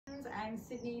I'm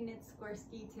Sydney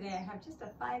Nitskorsky. Today I have just a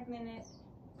 5-minute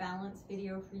balance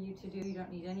video for you to do. You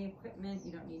don't need any equipment,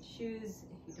 you don't need shoes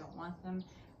if you don't want them.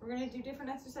 We're going to do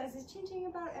different exercises, changing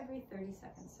about every 30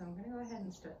 seconds. So I'm going to go ahead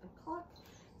and start the clock.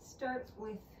 Start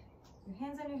with your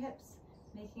hands on your hips,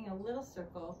 making a little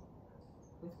circle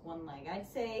with one leg.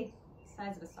 I'd say the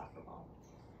size of a soccer ball.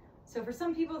 So for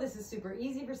some people this is super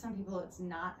easy, for some people it's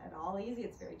not at all easy,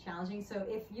 it's very challenging. So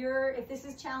if this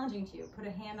is challenging to you, put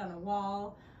a hand on a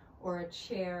wall or a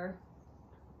chair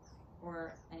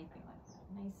or anything like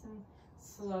that. Nice and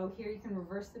slow. Here you can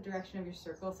reverse the direction of your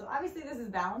circle. So obviously this is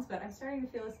balance, but I'm starting to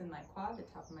feel this in my quad, the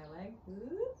top of my leg.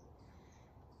 Ooh.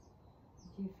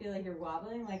 If you feel like you're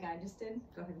wobbling like I just did,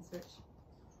 go ahead and switch.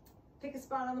 Pick a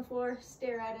spot on the floor,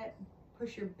 stare at it,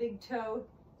 push your big toe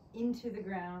into the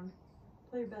ground.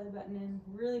 Pull your belly button in,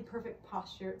 really perfect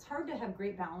posture. It's hard to have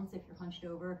great balance if you're hunched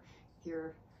over, if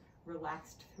you're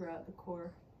relaxed throughout the core.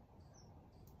 So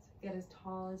get as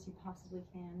tall as you possibly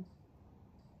can.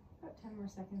 About 10 more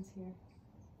seconds here.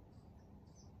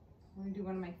 We're gonna do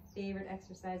one of my favorite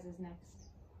exercises next.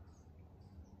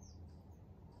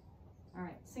 All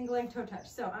right, single leg toe touch.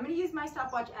 So I'm gonna use my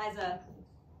stopwatch as a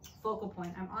focal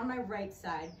point. I'm on my right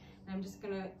side, and I'm just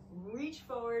gonna reach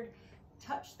forward,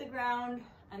 touch the ground,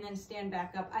 and then stand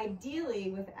back up, ideally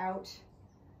without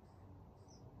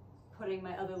putting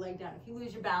my other leg down. If you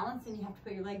lose your balance and you have to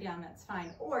put your leg down, that's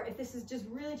fine. Or if this is just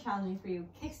really challenging for you,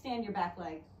 kickstand your back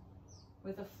leg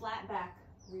with a flat back,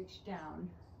 reach down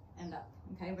and up,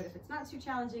 okay? But if it's not too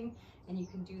challenging and you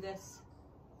can do this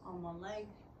on one leg,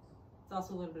 it's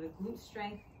also a little bit of glute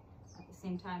strength at the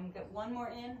same time. Get one more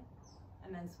in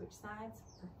and then switch sides,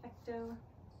 perfecto.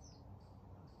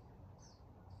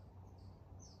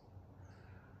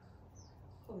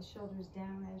 Pull the shoulders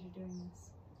down as you're doing this.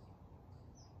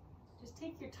 Just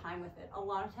take your time with it. A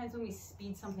lot of times when we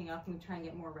speed something up and we try and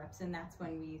get more reps in, that's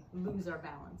when we lose our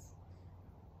balance.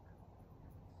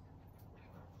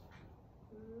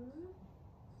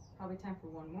 Probably time for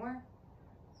one more.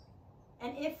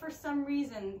 And if for some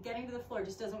reason getting to the floor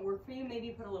just doesn't work for you,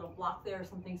 maybe put a little block there or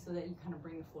something so that you kind of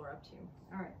bring the floor up to you.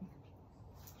 All right.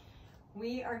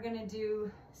 We are gonna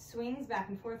do swings back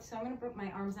and forth. So I'm gonna put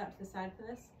my arms out to the side for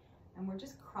this. And we're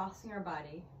just crossing our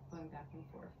body, going back and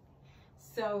forth.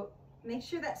 So make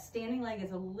sure that standing leg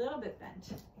is a little bit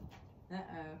bent.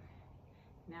 Uh-oh.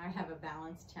 Now I have a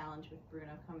balance challenge with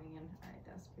Bruno coming in. All right,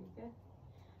 that was pretty good.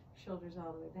 Shoulders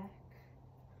all the way back.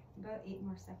 About 8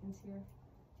 more seconds here.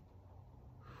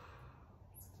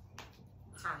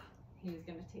 Ha! He was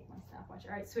gonna take my stopwatch.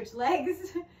 All right, switch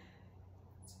legs.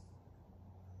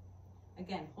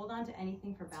 Again, hold on to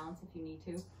anything for balance if you need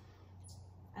to.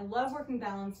 I love working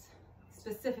balance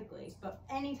specifically, but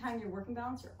anytime you're working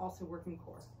balance, you're also working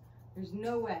core. There's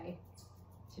no way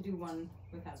to do one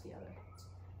without the other.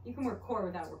 You can work core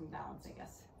without working balance, I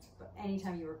guess, but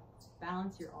anytime you work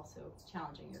balance, you're also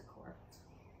challenging your core.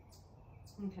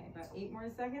 Okay, about 8 more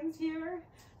seconds here.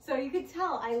 So you could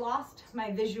tell I lost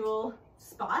my visual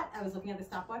spot. I was looking at the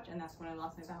stopwatch, and that's when I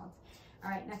lost my balance. All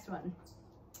right, next one.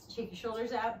 Shake your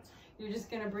shoulders out. You're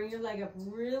just gonna bring your leg up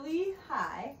really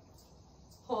high.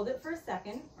 Hold it for a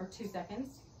second or 2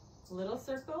 seconds, little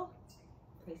circle,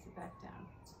 place it back down.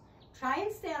 Try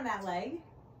and stay on that leg.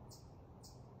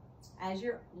 As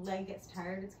your leg gets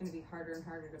tired, it's gonna be harder and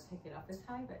harder to pick it up as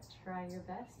high, but try your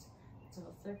best.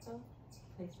 Little circle,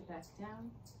 place it back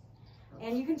down.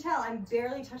 And you can tell I'm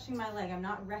barely touching my leg, I'm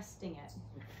not resting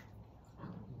it.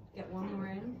 Get one more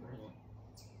in.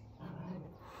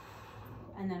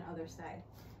 And then other side.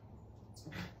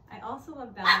 I also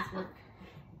love balance work,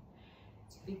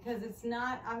 because it's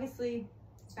not, obviously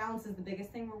balance is the biggest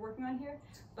thing we're working on here,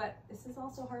 but this is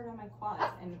also hard on my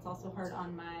quads, and it's also hard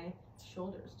on my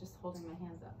shoulders, just holding my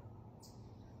hands up.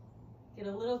 Get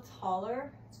a little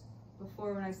taller.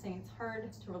 Before, when I was saying it's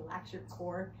hard to relax your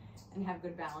core and have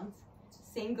good balance,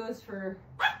 same goes for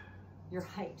your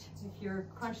height. If you're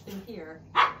crunched in here,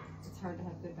 it's hard to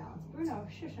have good balance. Bruno,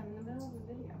 shush, I'm in the middle of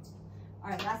the video. All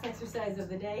right, last exercise of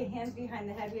the day, hands behind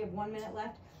the head. We have 1 minute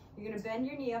left. You're gonna bend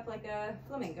your knee up like a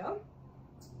flamingo.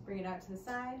 Bring it out to the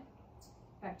side,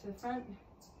 back to the front,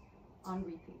 on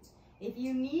repeat. If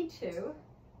you need to, you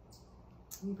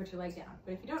can put your leg down.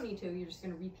 But if you don't need to, you're just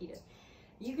gonna repeat it.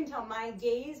 You can tell my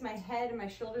gaze, my head, and my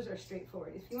shoulders are straight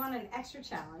forward. If you want an extra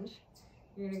challenge,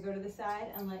 you're gonna go to the side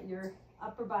and let your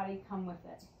upper body come with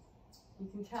it. You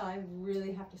can tell I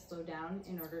really have to slow down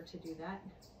in order to do that.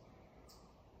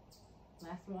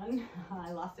 Last one.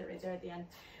 I lost it right there at the end.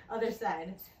 Other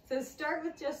side. So start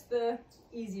with just the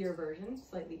easier version,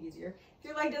 slightly easier. If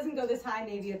your leg doesn't go this high,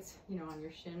 maybe it's, on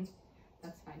your shin.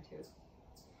 That's fine too.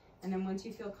 And then once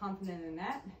you feel confident in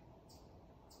that,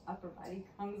 upper body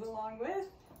comes along with.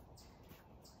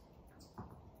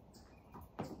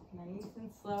 Nice and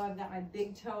slow. I've got my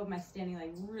big toe of my standing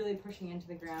leg really pushing into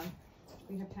the ground.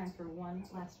 We have time for one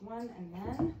last one, and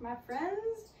then, my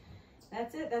friends,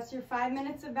 that's it. That's your 5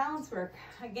 minutes of balance work.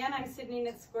 Again, I'm Sydney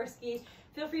Nitskorsky.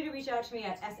 Feel free to reach out to me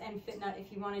at SNFitNut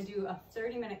if you want to do a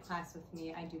 30-minute class with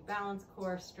me. I do balance,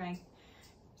 core, strength,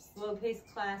 slow-paced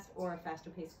class, or a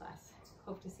faster-paced class.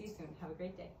 Hope to see you soon. Have a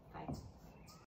great day. Bye.